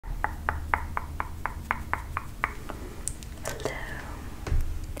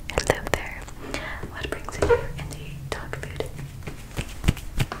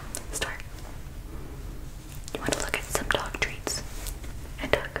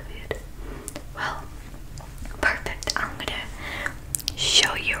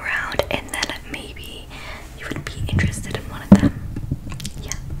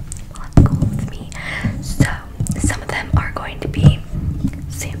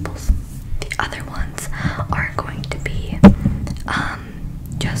samples. The other ones are going to be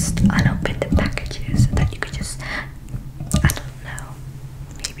just unopened packages that you could just, I don't know,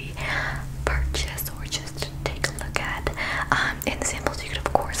 maybe purchase or just take a look at. In the samples, you could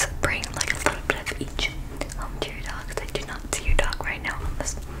of course bring like a little bit of each home to your dog. I do not see your dog right now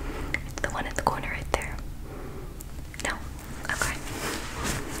unless it's the one in the corner right there. No? Okay.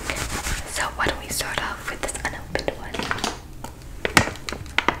 So why don't we start off with this unopened one?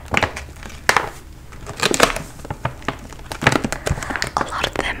 A lot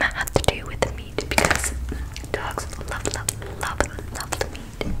of them have to do with the meat because dogs love the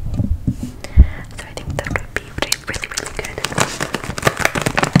meat. So I think that would be really good.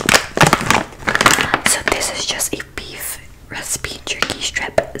 So this is just a beef recipe jerky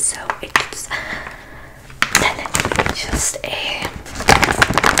strip. So it's technically just a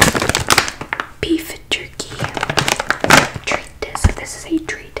beef jerky treat. So this is a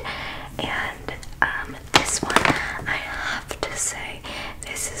treat, and this one, I have to say,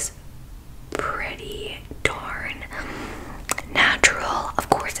 this is pretty darn natural. Of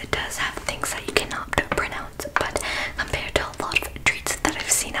course, it does have things that you cannot pronounce, but compared to a lot of treats that I've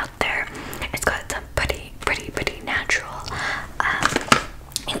seen out there, it's got some pretty natural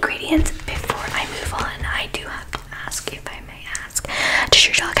ingredients. Before I move on, I do have to ask, if I may ask, does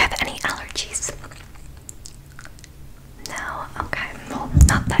your dog have any allergies? No? Okay. Well,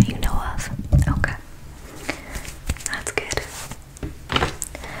 not that you know of. Okay. That's good.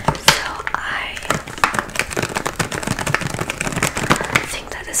 So I think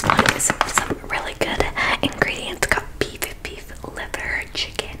that this one is some really good ingredients. Got beef liver,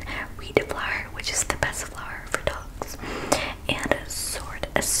 chicken, wheat flour, which is the best flour for dogs, and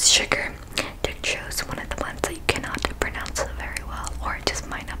a sugar, dextrose, one of the ones that you cannot pronounce very well, or it just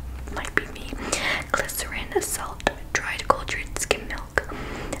might be me. Glycerin, salt, dried cultured skim milk,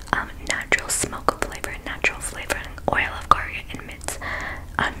 natural smoke flavor, oil of garlic,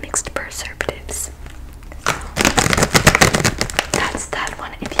 and mixed preservatives. That's that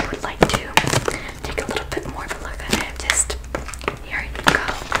one. If you would like to take a little bit more of a look at it, just here you go.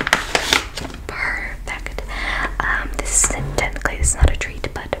 Perfect. Technically this is not a treat,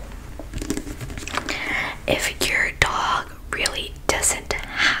 but if your dog really doesn't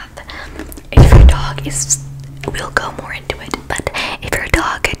have, if your dog is, we'll go more into it, but if your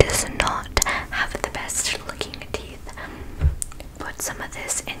dog does not have the best looking teeth, put some of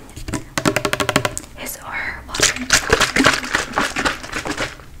this in his or her water,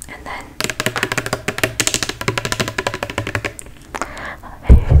 and then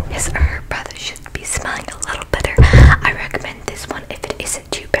his or her breath should be smelling a little better. I recommend this one if it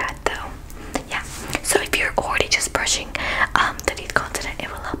isn't too bad though. Yeah, so if you're already just brushing the teeth continent, it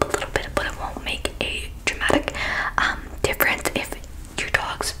will help a little bit, but it won't make a dramatic difference if your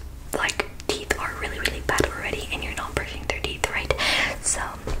dog's like teeth are really bad already and you're not brushing their teeth, right? So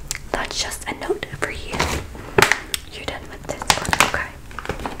that's just a note for you. You're done with this one, okay?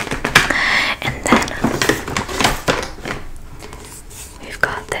 And then we've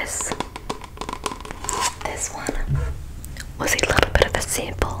got this. This one was a little bit of a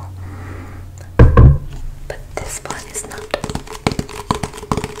sample, but this one is not.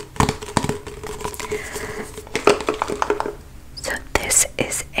 So this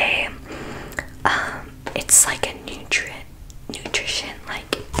is a it's like a nutrition like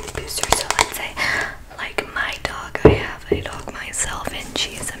booster. So let's say like my dog, I have a dog myself and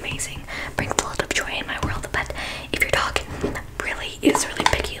she is amazing, brings a lot of joy in my world, but if your dog really is really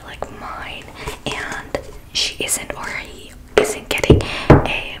picky like mine and she isn't, or he isn't getting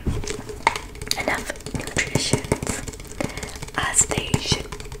enough nutrition as they should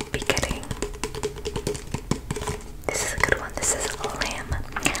be getting, this is a good one. This is a lamb.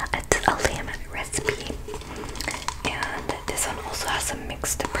 It's a lamb recipe, and this one also has some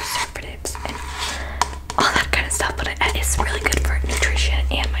mixed preservatives and all that kind of stuff, but it's really good for nutrition,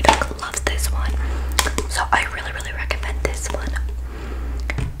 and my dog loves this one, so I really recommend this one.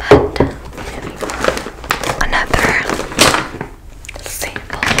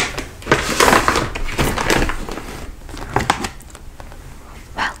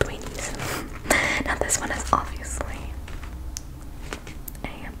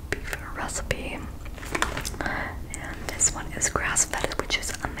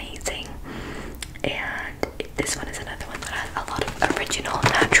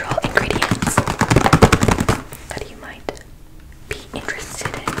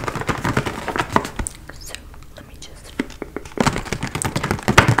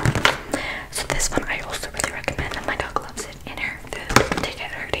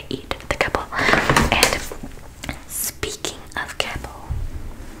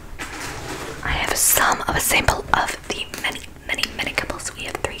 sample of the many kibbles. We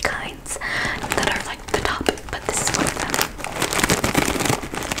have 3 kinds that are like the top, but this is one of them.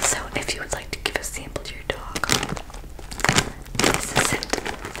 So if you would like to give a sample to your dog, this is it.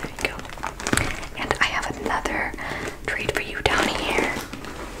 There you go. And I have another treat for you down here.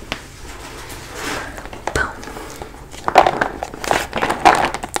 Boom.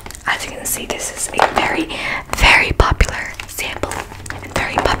 As you can see, this is a very, very popular sample and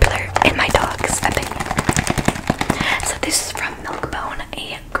very popular in my dog's opinion. So this is from Milkbone,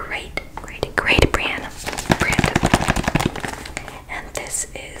 a great brand. And this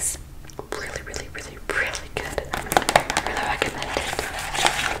is really good. I really recommend it.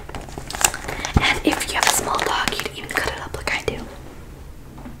 And if you have a small dog, you'd even cut it up like I do.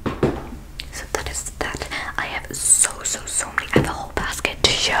 So that is that. I have so many. I have a whole basket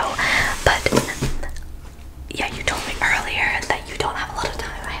to show, but yeah, you told me earlier that you don't have a lot of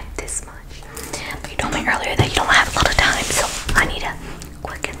time. I have this much, but you told me earlier that you don't have a lot of time, so I need to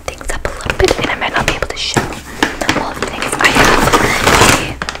quicken things up a little bit, and I might not be able to show all the things. I have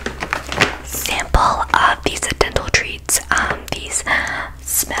a sample of these dental treats. These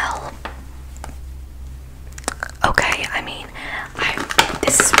smell okay. I mean,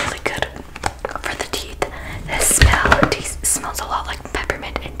 this is really good for the teeth. This smells a lot like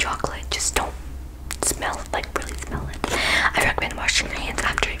peppermint and chocolate. Just don't really smell it. I recommend washing your hands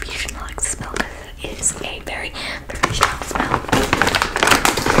after if you should not like the smell, because it is a very strong smell.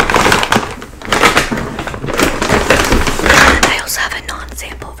 I also have a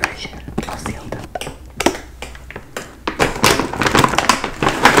non-sample version, all sealed up.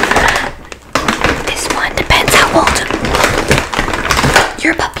 This one depends how old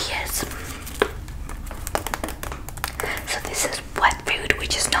your puppy is. So this is wet food,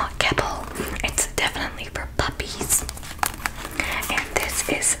 which is not kibble. It's definitely for puppies. And this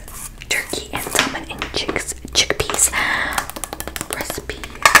is turkey and salmon and chickpeas recipe.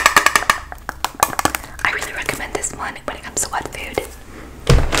 I really recommend this one when it comes to wet food.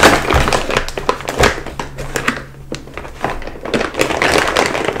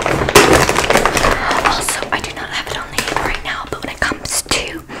 Also, I do not have it on the right now, but when it comes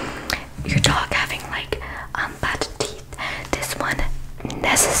to your dog having like bad teeth, this one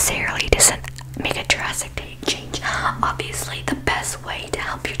necessarily doesn't make a drastic change. Obviously, the best way to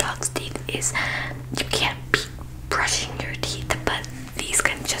help your dog's teeth is you can't be brushing your teeth, but these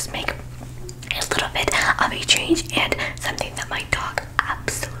can just make a little bit of a change. And something that my dog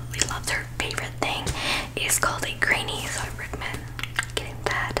absolutely loves, her favorite thing, is called a greenie, so I recommend getting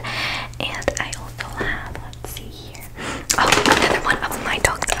that. And I also have, let's see here, another one of my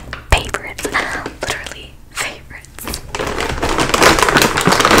dog's favorites, literally favorites.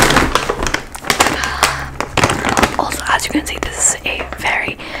 Also, as you can see, this is a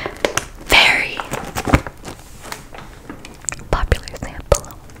very popular sample.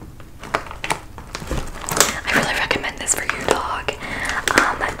 I really recommend this for your dog.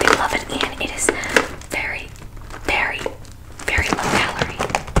 They love it, and it is very low calorie.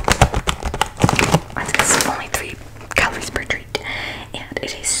 I think it's only 3 calories per treat, and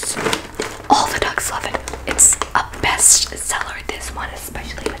it is, all the dogs love it. It's a best seller, this one,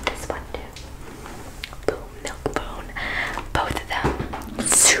 especially with this one too. Boom, Milkbone, both of them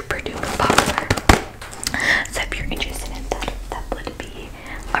super duper popular. So if you're interested in that, that would be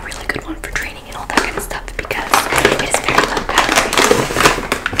a really good one for training and all that kind of stuff, because it is very low calorie.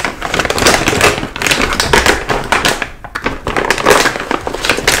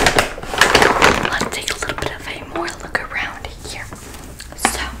 Let's take a little bit of a more look around here.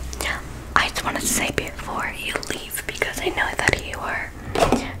 So I just wanted to say before you leave, because I know that you are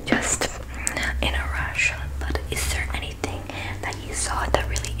just in a rush, but is there anything that you saw that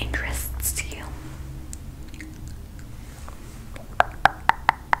really interests you?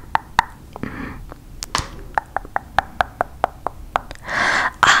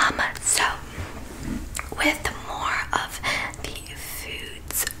 So with more of the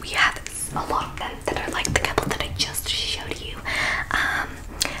foods, we have a lot of them that are like the couple that I just showed you.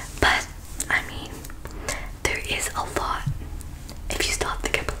 But I mean, there is a lot. If you stop the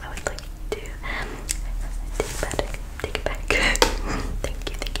couple, I would like to take it back.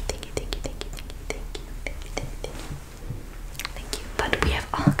 Thank you. But we have,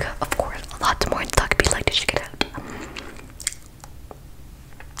 of course, lots more in stock if you'd like to check it out.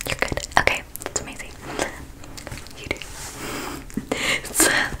 You're good. Okay, that's amazing. You do.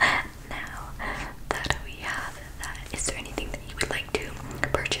 So now that we have that, is there anything that you would like to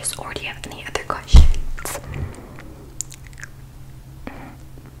purchase, or do you have any other questions?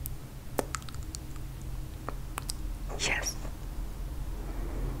 Yes.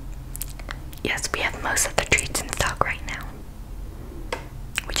 Yes, we have most of the treats in stock right now.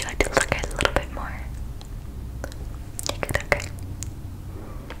 Would you like to look at it a little bit more? Okay.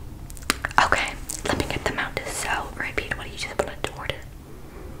 Okay, let me get them out. So, repeat what you just put into order.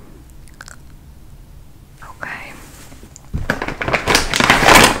 Okay.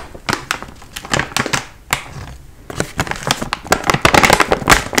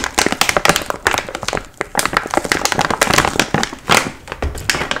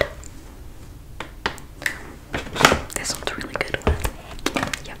 This one's a really good one.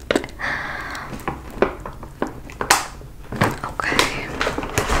 Yep. Okay.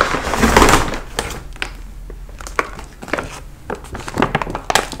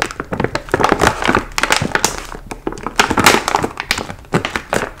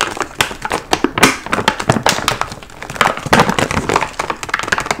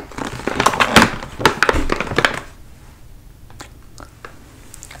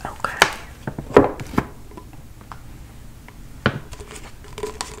 Okay.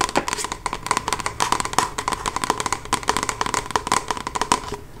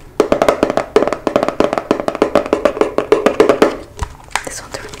 This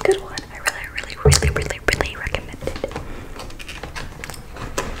one's a really good one. I really recommend it.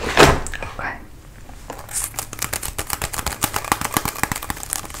 Okay.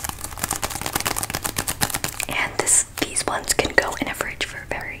 And these ones can go in a fridge for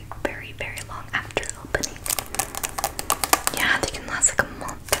very long after opening. Yeah, they can last like a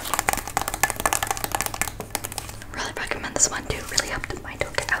month. Really recommend this one too. Really helped my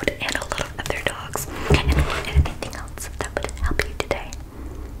dog out and a lot of other dogs. And anything else that would help you today?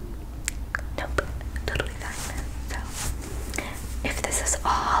 Nope, totally fine. So, if this is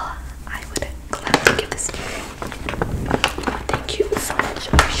all, I would gladly give this to you. Thank you so much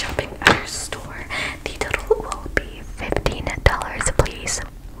for shopping at our store. The total will be $15, please.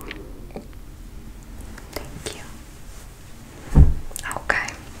 Thank you. Okay.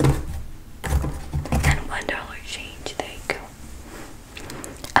 And $1 change. There you go.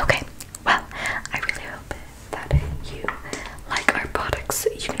 Okay. Well, I really hope that you like our products.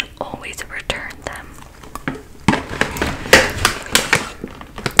 You can always return them.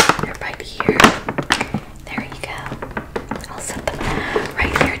 They're right here. There you go. I'll set them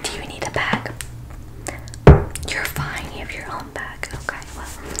right here. Do you need a bag? You're fine. You have your own bag. Okay. Well,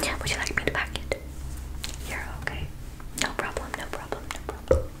 would you like me to pack it? You're okay. No problem.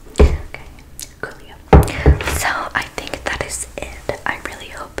 Okay. Coolio. So I think that is it. I really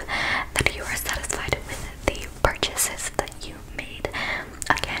hope that you are satisfied with the purchases that you made.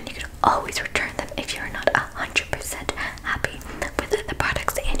 Again, you can always return